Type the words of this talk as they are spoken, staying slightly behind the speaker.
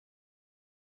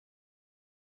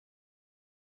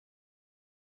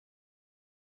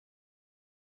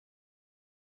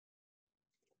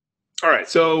All right,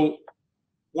 so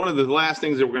one of the last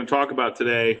things that we're going to talk about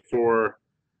today for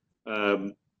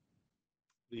um,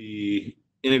 the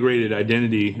integrated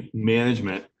identity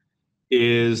management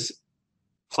is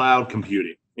cloud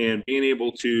computing and being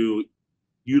able to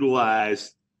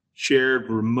utilize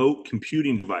shared remote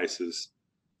computing devices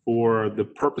for the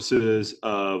purposes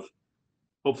of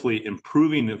hopefully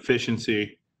improving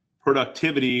efficiency,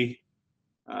 productivity,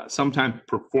 sometimes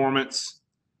performance,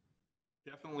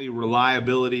 definitely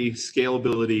reliability,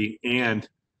 scalability, and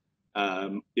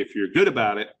if you're good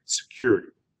about it, security.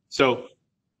 So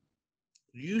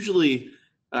usually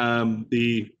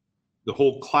the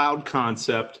whole cloud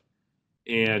concept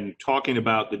and talking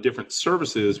about the different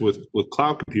services with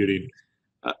cloud computing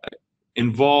uh,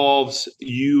 involves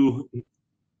you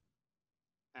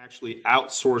actually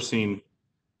outsourcing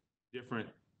different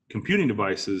computing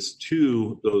devices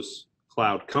to those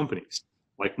cloud companies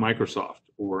like Microsoft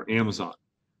or Amazon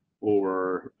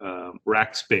or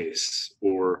Rackspace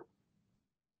or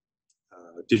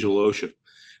DigitalOcean,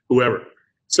 whoever.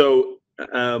 So,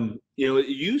 it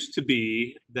used to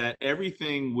be that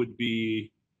everything would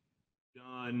be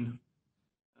done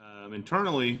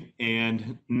internally,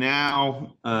 and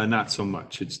now not so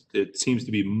much. It seems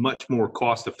to be much more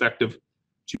cost effective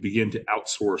to begin to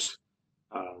outsource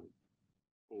um,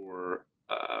 or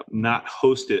not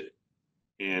host it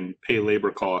and pay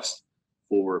labor costs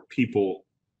for people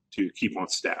to keep on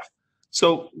staff.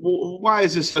 So why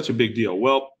is this such a big deal?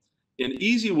 Well, an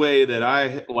easy way that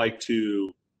I like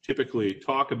to typically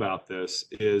talk about this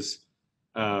is,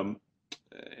 um,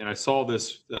 and I saw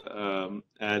this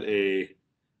at a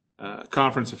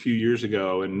conference a few years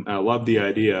ago, and I love the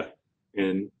idea.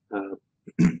 And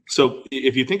so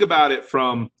if you think about it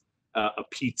from a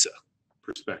pizza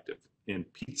perspective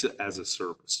and pizza as a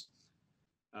service,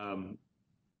 um,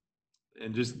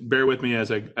 and just bear with me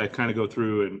as I kind of go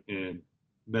through and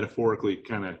metaphorically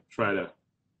kind of try to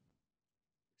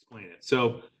explain it.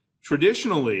 So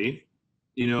traditionally,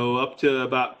 up to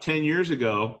about 10 years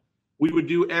ago, we would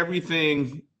do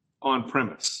everything on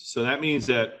premise. So that means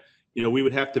that, we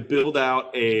would have to build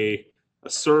out a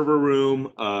server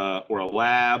room or a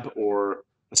lab or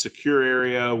a secure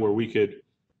area where we could,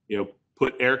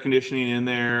 put air conditioning in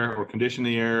there or condition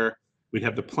the air. We'd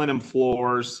have the plenum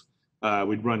floors.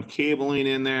 We'd run cabling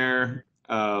in there.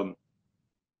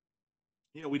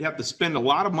 We'd have to spend a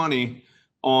lot of money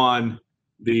on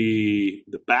the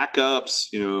backups,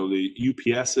 the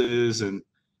UPSs,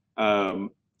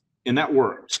 and that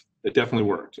worked. It definitely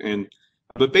worked.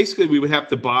 But basically, we would have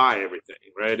to buy everything,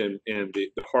 right? And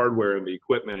the hardware and the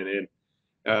equipment.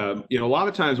 And a lot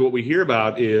of times, what we hear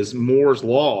about is Moore's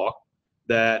law,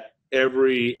 that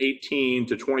every 18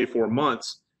 to 24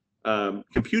 months,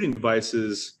 computing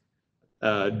devices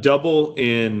double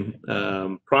in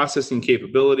processing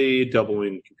capability, double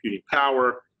in computing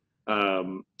power,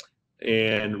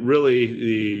 and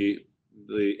really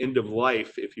the end of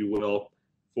life, if you will,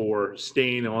 for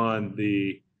staying on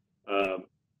the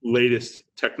latest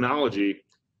technology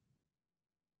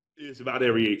is about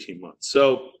every 18 months.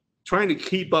 So trying to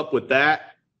keep up with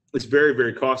that is very,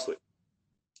 very costly.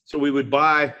 So we would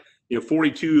buy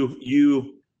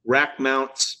 42U rack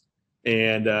mounts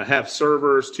and have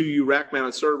servers, 2U rack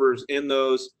mounted servers in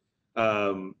those.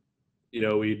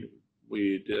 We'd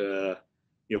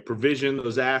provision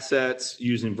those assets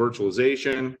using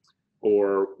virtualization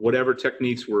or whatever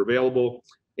techniques were available.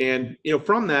 And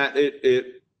from that,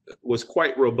 it was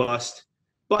quite robust.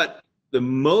 But the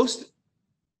most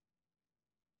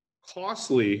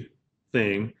costly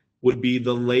thing would be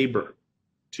the labor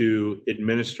to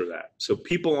administer that. So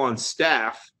people on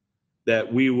staff that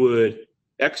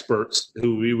experts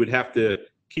who we would have to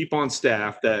keep on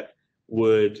staff that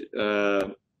would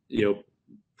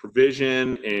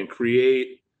provision and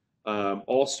create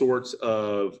all sorts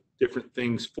of different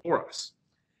things for us.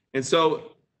 And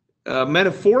so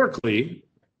metaphorically,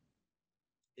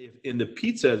 in the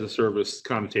pizza as a service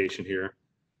connotation here,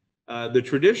 the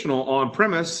traditional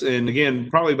on-premise, and again,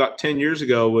 probably about 10 years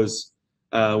ago was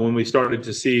when we started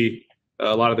to see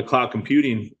a lot of the cloud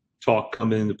computing talk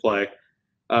come into play.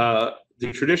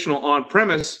 The traditional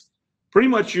on-premise, pretty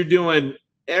much you're doing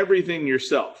everything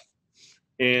yourself.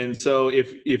 And so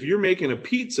if you're making a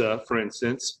pizza, for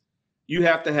instance, you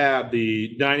have to have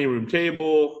the dining room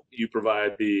table, you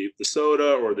provide the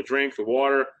soda or the drink, the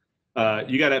water.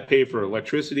 You got to pay for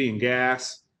electricity and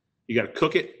gas. You got to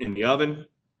cook it in the oven.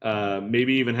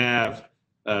 Maybe even have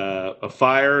a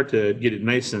fire to get it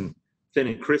nice and thin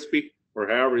and crispy, or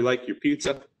however you like your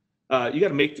pizza. You got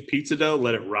to make the pizza dough,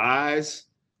 let it rise,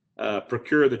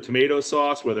 procure the tomato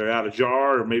sauce, whether out of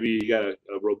jar or maybe you got a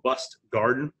robust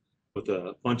garden with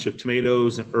a bunch of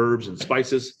tomatoes and herbs and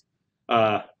spices.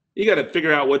 You got to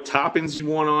figure out what toppings you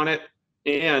want on it,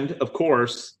 and of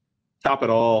course, top it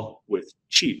all with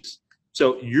cheese.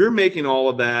 So you're making all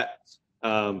of that.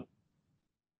 Um,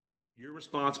 you're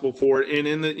responsible for it, and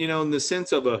in the in the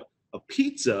sense of a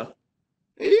pizza,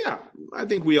 yeah, I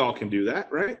think we all can do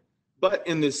that, right? But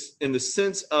in the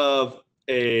sense of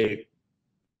uh, a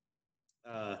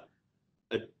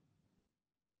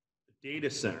data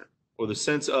center, or the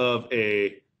sense of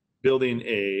building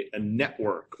a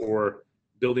network, or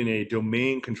building a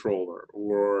domain controller,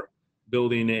 or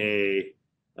building a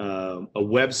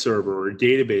web server or a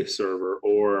database server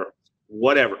or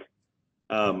whatever.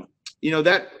 Um,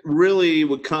 that really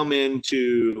would come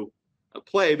into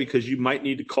play, because you might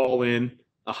need to call in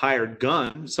a hired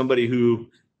gun, somebody who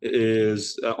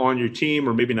is on your team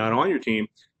or maybe not on your team,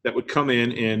 that would come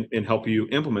in and help you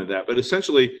implement that. But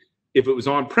essentially, if it was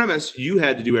on premise, you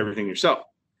had to do everything yourself.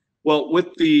 Well,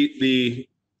 with the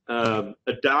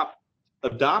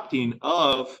adopting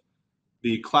of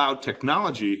the cloud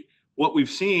technology, what we've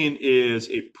seen is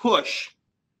a push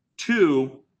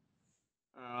to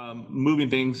moving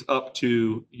things up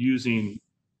to using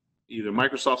either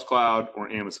Microsoft's cloud or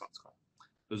Amazon's cloud.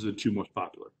 Those are the two most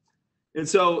popular. And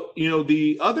so,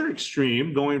 the other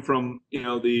extreme, going from,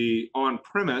 the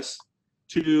on-premise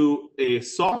to a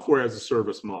software as a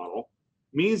service model,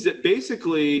 means that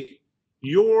basically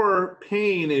you're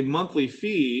paying a monthly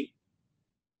fee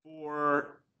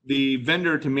for the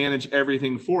vendor to manage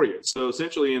everything for you. So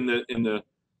essentially, in the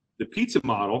pizza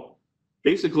model,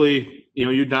 basically,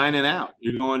 you're dining out.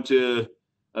 You're going to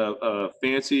a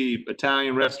fancy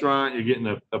Italian restaurant. You're getting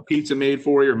a pizza made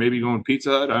for you, or maybe you're going Pizza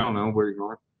Hut. I don't know where you're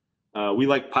going. We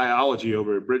like Pieology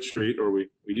over at Bridge Street, or we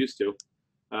used to.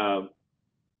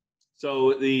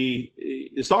 So the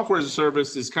software as a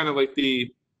service is kind of like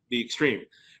the extreme,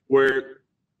 where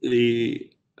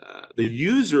the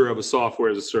user of a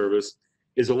software as a service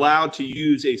is allowed to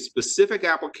use a specific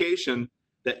application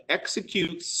that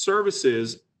executes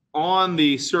services on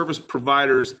the service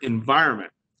provider's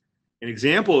environment. An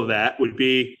example of that would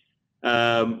be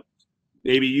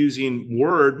maybe using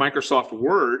Word, Microsoft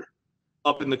Word,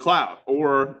 up in the cloud,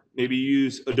 or maybe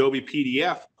use Adobe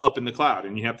PDF up in the cloud,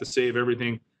 and you have to save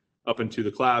everything up into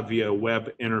the cloud via a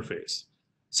web interface.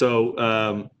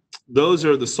 So those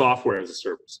are the software as a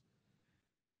service.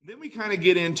 Then we kind of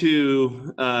get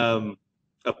into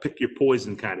a pick your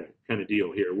poison kind of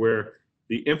deal here, where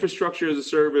the infrastructure as a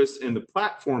service and the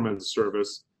platform as a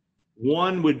service,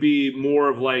 one would be more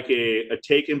of like a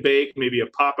take and bake, maybe a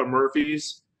Papa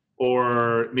Murphy's,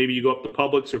 or maybe you go up to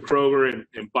Publix or Kroger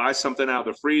and buy something out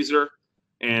of the freezer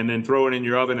and then throw it in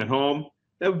your oven at home.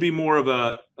 That would be more of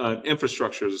an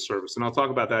infrastructure as a service, and I'll talk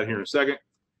about that here in a second.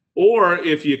 Or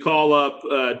if you call up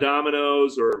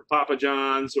Domino's or Papa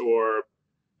John's or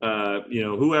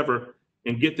whoever,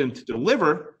 and get them to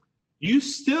deliver, you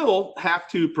still have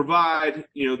to provide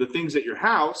the things at your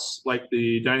house, like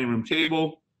the dining room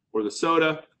table or the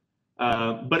soda,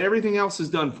 but everything else is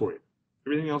done for you.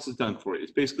 Everything else is done for you.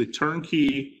 It's basically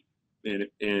turnkey, and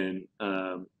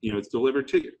it's delivered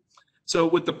to you. So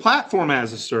with the platform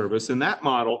as a service, in that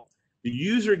model, the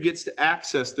user gets to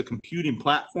access the computing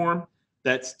platform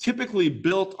that's typically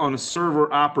built on a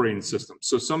server operating system.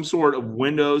 So some sort of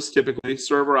Windows, typically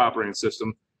server operating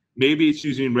system. Maybe it's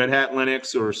using Red Hat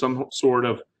Linux or some sort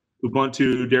of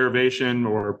Ubuntu derivation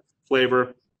or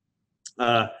flavor.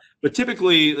 But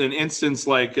typically an instance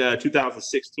like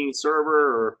 2016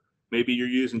 server, or maybe you're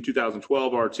using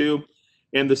 2012 R2.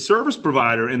 And the service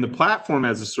provider in the platform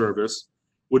as a service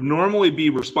would normally be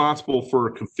responsible for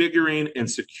configuring and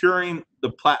securing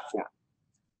the platform.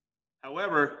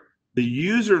 However, the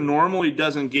user normally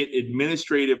doesn't get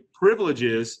administrative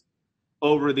privileges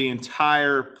over the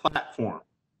entire platform.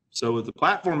 So with the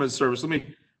platform as a service, let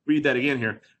me read that again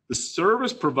here. The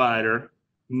service provider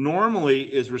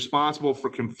normally is responsible for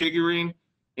configuring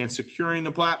and securing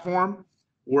the platform,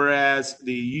 whereas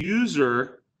the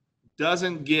user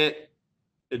doesn't get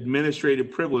administrative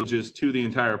privileges to the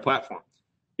entire platform.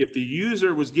 If the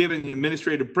user was given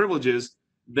administrative privileges,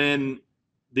 then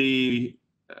the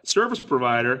service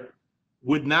provider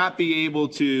would not be able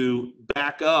to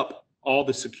back up all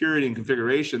the security and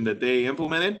configuration that they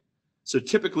implemented. So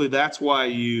typically that's why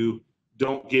you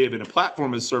don't give, in a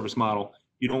platform as a service model,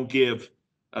 you don't give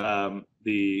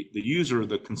the user,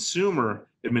 the consumer,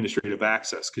 administrative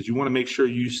access, because you want to make sure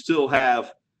you still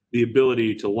have the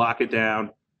ability to lock it down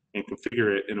and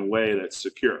configure it in a way that's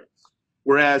secure.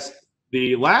 Whereas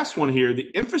the last one here, the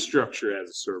infrastructure as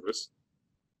a service,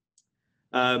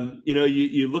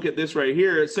 you look at this right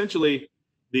here. Essentially,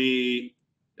 the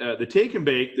take and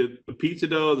bake, the pizza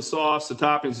dough, the sauce, the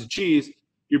toppings, the cheese,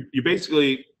 you're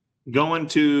basically going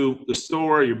to the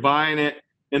store, you're buying it,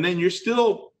 and then you're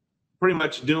still pretty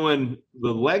much doing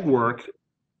the legwork,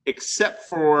 except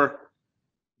for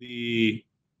the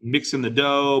mixing the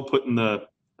dough, putting the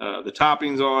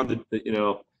toppings on,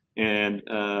 and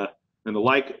the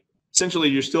like. Essentially,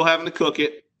 you're still having to cook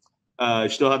it. You're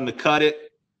still having to cut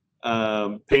it,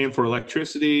 paying for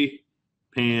electricity,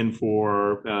 paying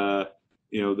for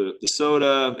the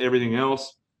soda, everything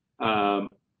else, and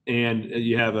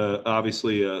you have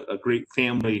obviously a great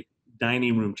family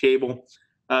dining room table.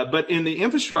 But in the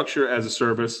infrastructure as a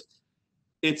service,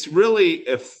 it's really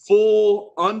a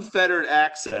full, unfettered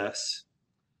access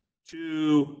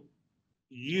to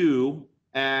you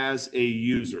as a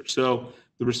user. So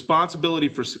the responsibility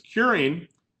for securing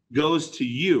goes to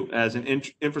you as an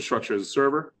infrastructure as a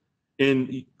server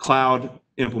in cloud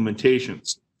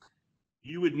implementations.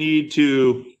 You would need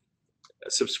to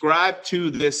subscribe to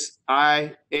this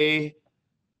IaaS,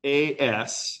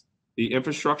 the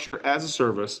infrastructure as a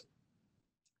service.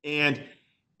 And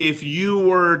if you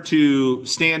were to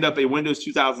stand up a Windows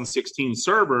 2016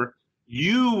 server,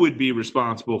 you would be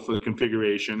responsible for the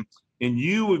configuration, and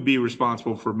you would be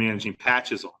responsible for managing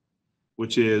patches on,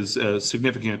 which is a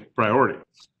significant priority.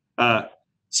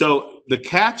 So the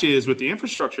catch is with the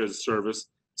infrastructure as a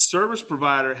service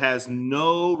provider has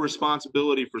no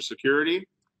responsibility for security.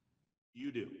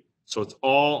 You do. So it's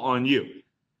all on you.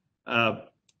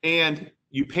 And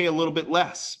you pay a little bit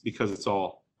less because it's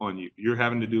all on you. You're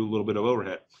having to do a little bit of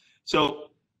overhead. So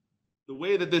the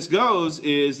way that this goes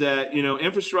is that,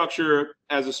 infrastructure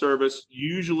as a service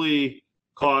usually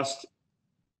costs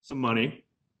some money.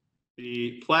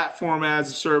 The platform as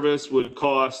a service would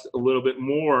cost a little bit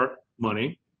more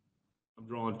money. I'm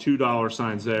drawing $2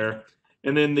 signs there.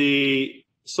 And then the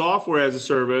software as a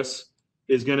service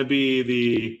is going to be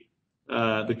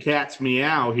the cat's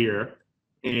meow here,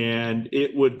 and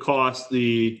it would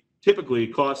typically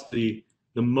cost the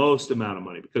most amount of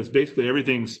money, because basically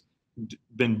everything's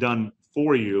been done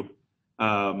for you,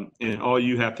 and all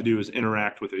you have to do is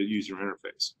interact with a user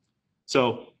interface.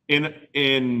 So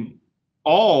in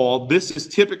all, this is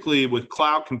typically with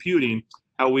cloud computing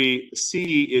how we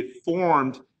see it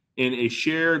formed in a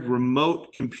shared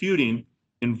remote computing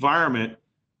environment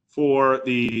for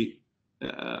the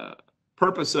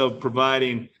purpose of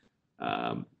providing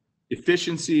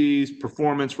efficiencies,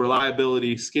 performance,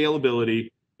 reliability, scalability,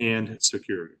 and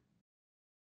security.